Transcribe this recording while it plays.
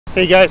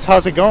Hey guys,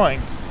 how's it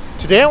going?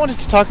 Today I wanted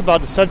to talk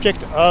about the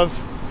subject of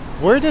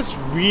where does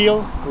real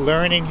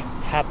learning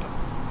happen?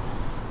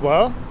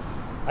 Well,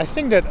 I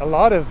think that a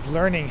lot of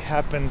learning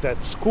happens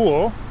at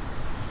school,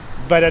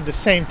 but at the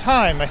same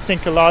time, I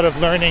think a lot of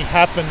learning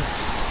happens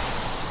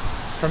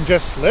from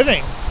just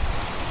living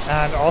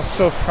and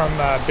also from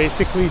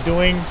basically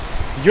doing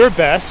your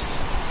best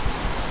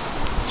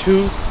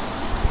to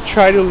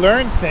try to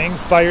learn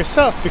things by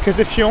yourself. Because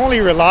if you only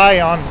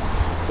rely on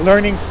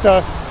learning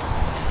stuff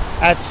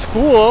at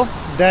school,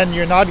 then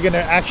you're not going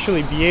to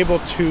actually be able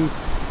to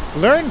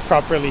learn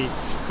properly.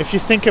 If you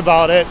think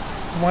about it,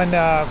 when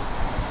the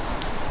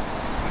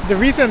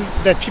reason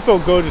that people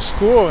go to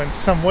school in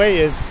some way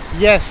is,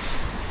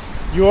 yes,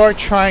 you are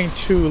trying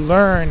to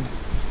learn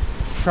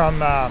from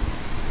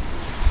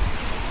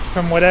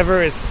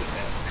whatever is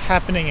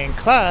happening in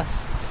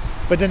class,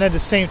 but then at the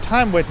same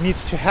time, what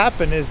needs to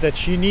happen is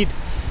that you need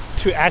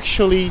to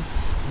actually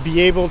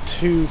be able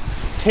to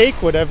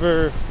take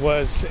whatever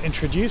was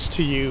introduced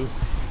to you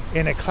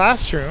in a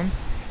classroom,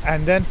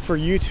 and then for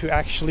you to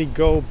actually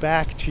go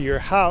back to your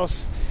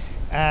house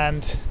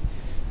and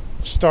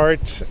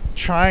start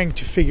trying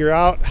to figure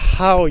out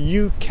how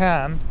you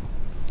can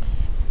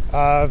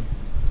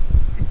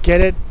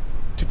get it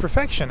to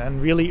perfection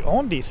and really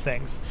own these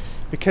things.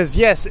 Because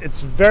yes,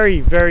 it's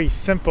very, very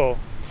simple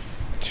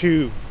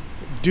to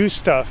do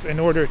stuff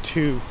in order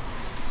to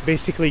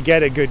basically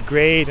get a good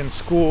grade in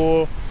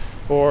school,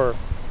 or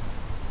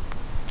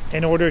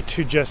in order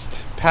to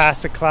just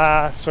pass a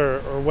class or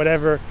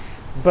whatever.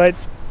 But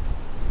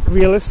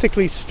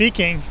realistically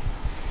speaking,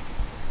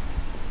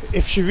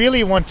 if you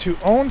really want to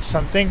own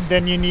something,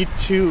 then you need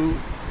to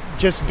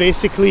just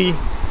basically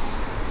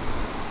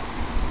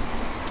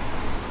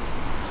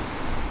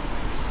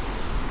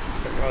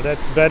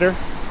that's better.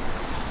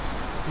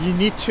 You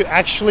need to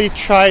actually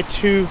try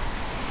to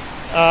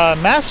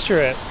master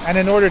it. And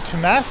in order to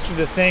master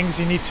the things,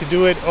 you need to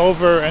do it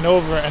over and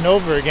over and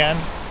over again.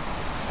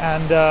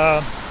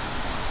 And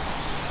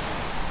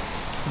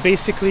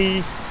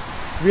basically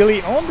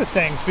really own the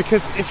things.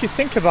 Because if you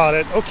think about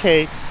it,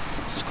 okay,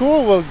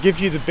 school will give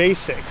you the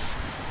basics.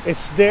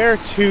 It's there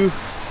to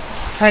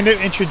kind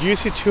of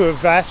introduce you to a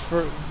vast,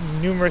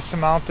 numerous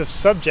amount of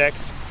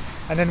subjects.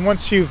 And then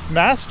once you've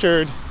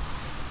mastered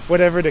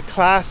whatever the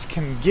class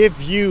can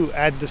give you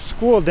at the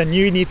school, then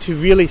you need to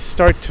really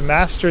start to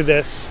master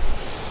this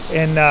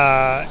in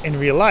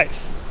real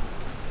life.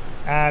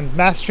 And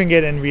mastering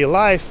it in real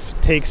life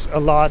takes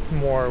a lot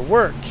more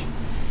work.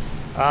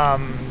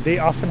 They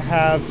often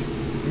have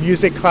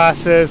music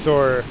classes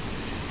or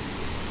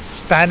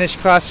Spanish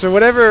class or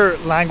whatever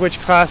language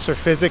class or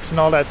physics and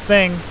all that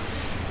thing,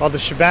 all the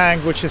shebang,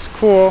 which is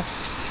cool.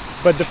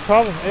 But the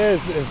problem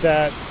is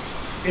that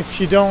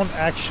if you don't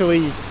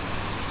actually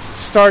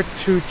start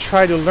to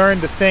try to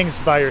learn the things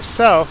by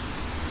yourself,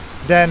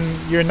 then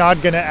you're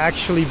not going to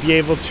actually be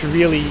able to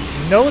really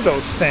know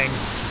those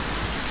things.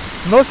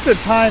 Most of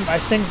the time, I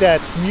think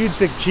that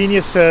music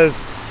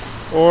geniuses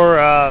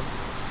or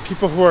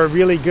people who are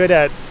really good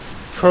at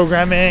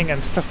programming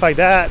and stuff like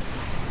that,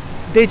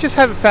 they just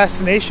have a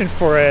fascination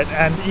for it.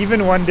 And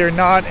even when they're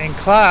not in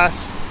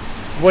class,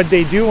 what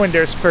they do in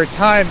their spare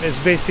time is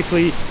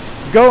basically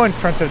go in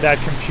front of that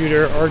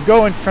computer or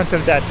go in front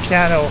of that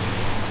piano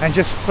and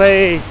just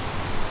play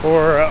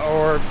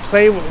or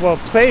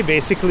play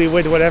basically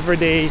with whatever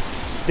they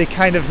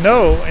kind of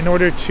know in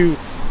order to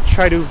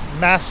try to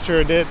master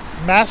it.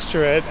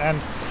 And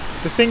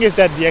the thing is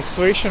that the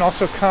exploration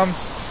also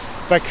comes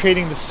by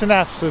creating the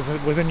synapses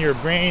within your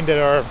brain that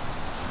are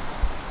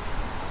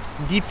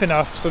deep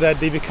enough so that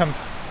they become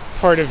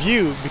part of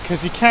you,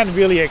 because you can't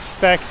really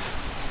expect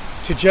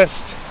to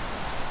just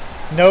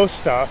know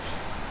stuff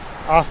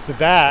off the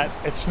bat.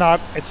 It's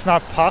not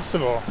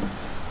possible.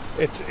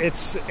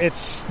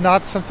 It's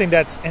not something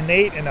that's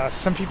innate in us.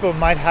 Some people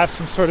might have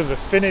some sort of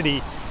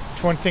affinity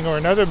to one thing or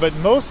another, but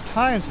most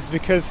times it's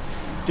because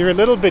they're a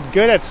little bit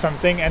good at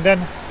something, and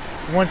then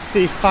once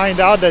they find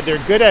out that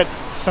they're good at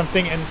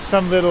something in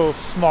some little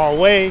small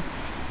way,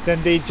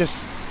 then they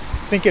just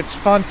think it's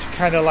fun to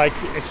kind of like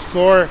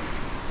explore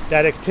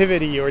that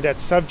activity or that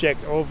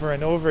subject over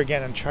and over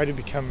again and try to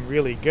become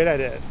really good at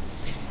it.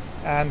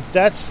 And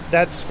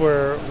that's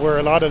where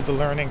a lot of the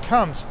learning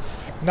comes.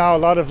 Now, a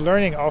lot of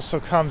learning also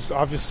comes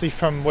obviously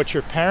from what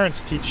your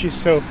parents teach you.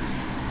 So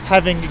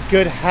having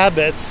good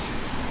habits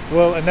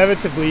will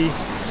inevitably,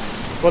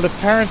 the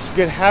parents'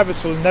 good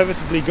habits will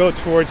inevitably go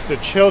towards the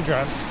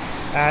children,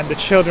 and the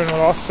children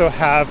will also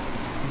have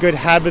good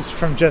habits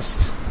from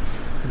just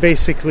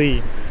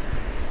basically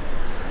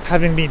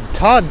having been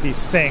taught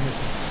these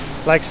things.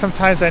 Like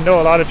sometimes I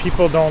know a lot of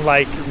people don't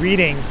like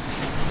reading,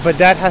 but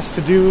that has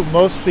to do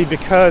mostly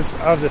because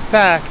of the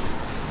fact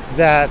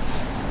that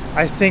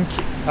I think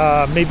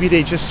maybe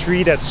they just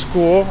read at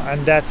school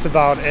and that's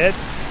about it,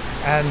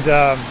 and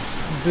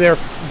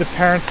the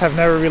parents have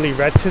never really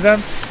read to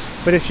them.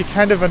 But if you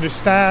kind of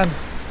understand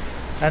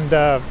and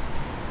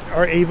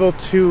are able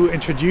to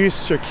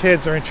introduce your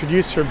kids or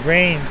introduce your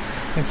brain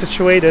in such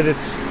a way that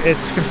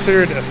it's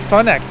considered a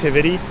fun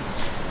activity,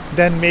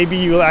 then maybe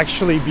you'll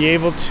actually be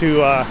able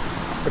to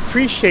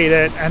appreciate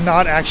it and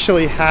not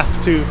actually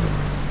have to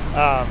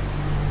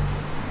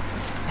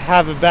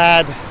have a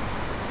bad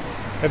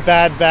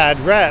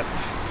rep.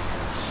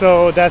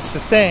 So that's the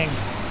thing.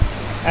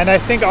 And I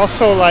think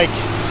also like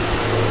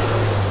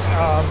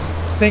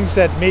things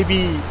that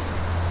maybe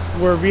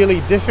were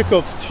really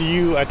difficult to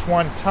you at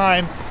one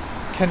time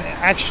can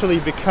actually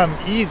become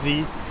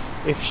easy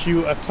if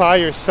you apply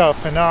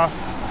yourself enough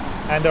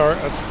and are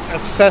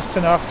obsessed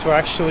enough to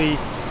actually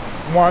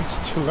want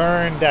to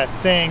learn that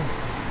thing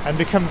and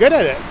become good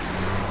at it,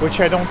 which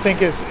I don't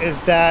think is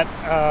that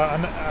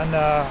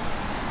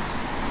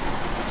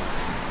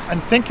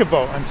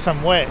unthinkable in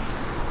some way,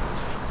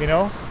 you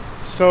know.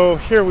 So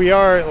here we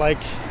are, like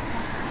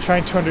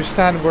trying to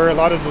understand where a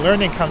lot of the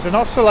learning comes. And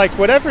also, like,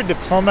 whatever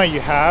diploma you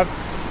have,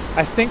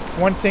 I think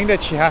one thing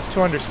that you have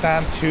to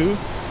understand too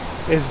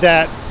is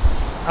that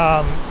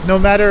no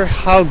matter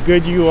how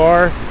good you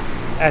are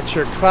at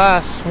your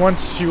class,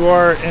 once you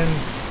are in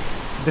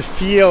the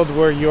field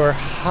where you're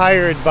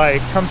hired by a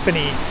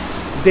company,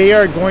 they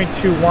are going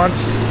to want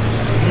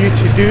you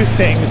to do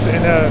things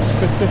in a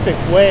specific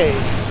way,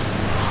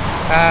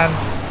 and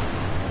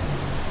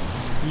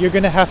you're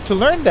going to have to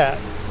learn that.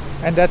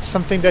 And that's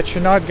something that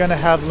you're not going to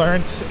have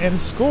learned in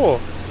school,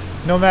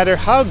 no matter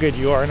how good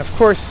you are. And of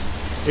course,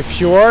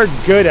 if you are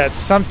good at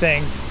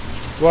something,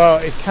 well,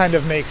 it kind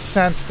of makes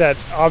sense that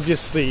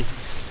obviously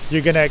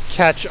you're going to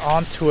catch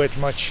on to it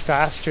much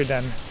faster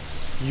than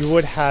you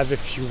would have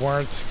if you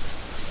weren't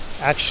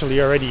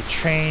actually already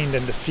trained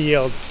in the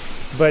field.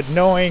 But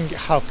knowing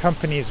how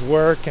companies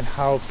work and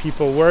how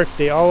people work,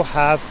 they all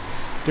have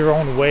their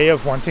own way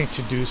of wanting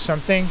to do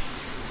something,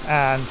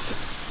 and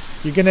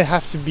you're going to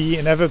have to be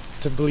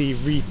inevitably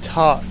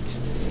retaught.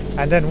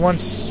 And then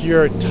once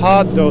you're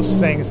taught those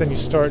things and you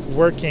start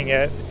working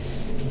it,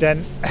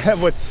 then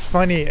what's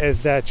funny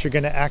is that you're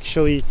going to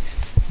actually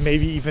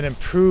maybe even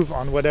improve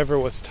on whatever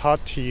was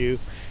taught to you,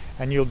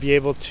 and you'll be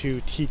able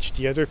to teach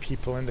the other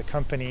people in the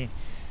company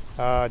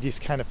these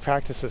kind of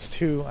practices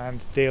too,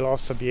 and they'll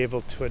also be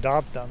able to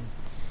adopt them.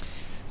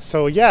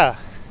 So yeah,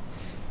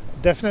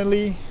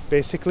 definitely,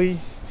 basically,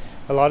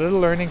 a lot of the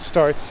learning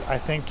starts, I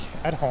think,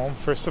 at home,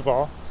 first of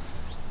all.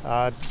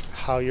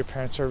 How your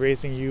parents are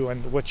raising you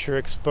and what you're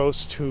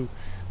exposed to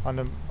on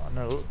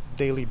a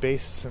daily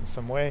basis in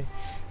some way.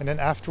 And then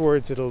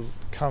afterwards it'll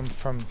come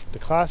from the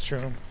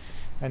classroom,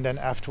 and then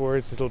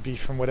afterwards it'll be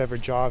from whatever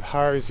job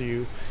hires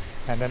you,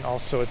 and then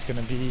also it's going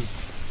to be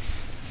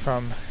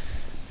from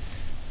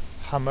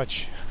how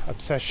much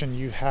obsession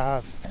you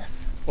have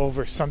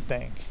over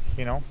something,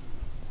 you know,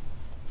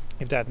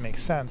 if that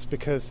makes sense.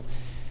 Because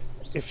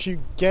if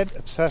you get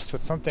obsessed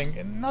with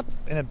something, not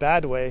in a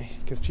bad way,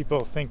 because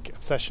people think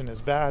obsession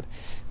is bad,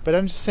 but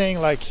I'm just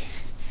saying, like,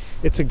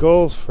 it's a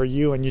goal for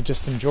you and you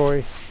just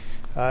enjoy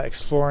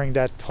exploring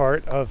that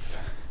part of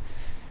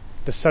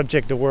the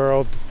subject, the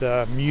world,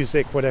 the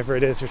music, whatever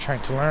it is you're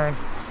trying to learn,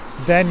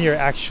 then you're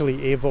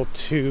actually able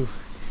to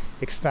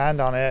expand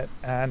on it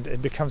and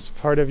it becomes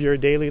part of your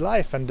daily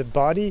life, and the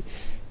body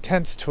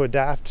tends to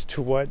adapt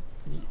to what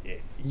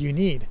you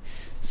need.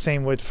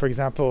 Same with, for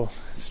example,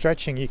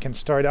 stretching. You can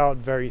start out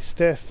very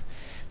stiff,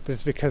 but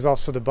it's because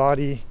also the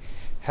body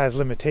has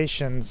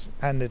limitations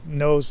and it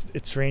knows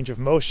its range of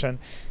motion.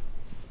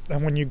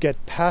 And when you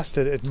get past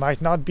it, it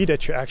might not be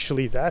that you're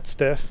actually that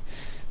stiff,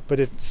 but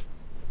it's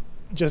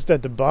just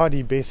that the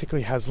body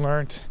basically has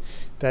learned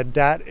that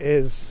that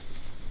is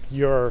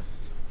your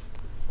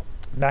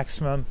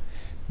maximum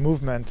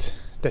movement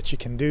that you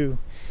can do,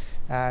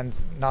 and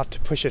not to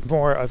push it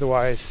more,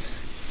 otherwise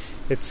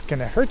it's going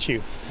to hurt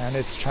you, and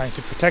it's trying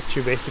to protect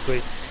you basically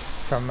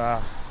from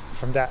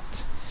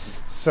that.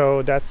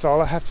 So that's all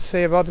I have to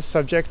say about the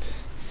subject.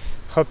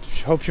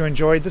 Hope you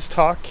enjoyed this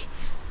talk,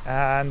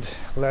 and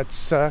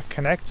let's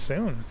connect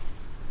soon.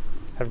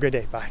 Have a great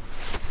day. Bye.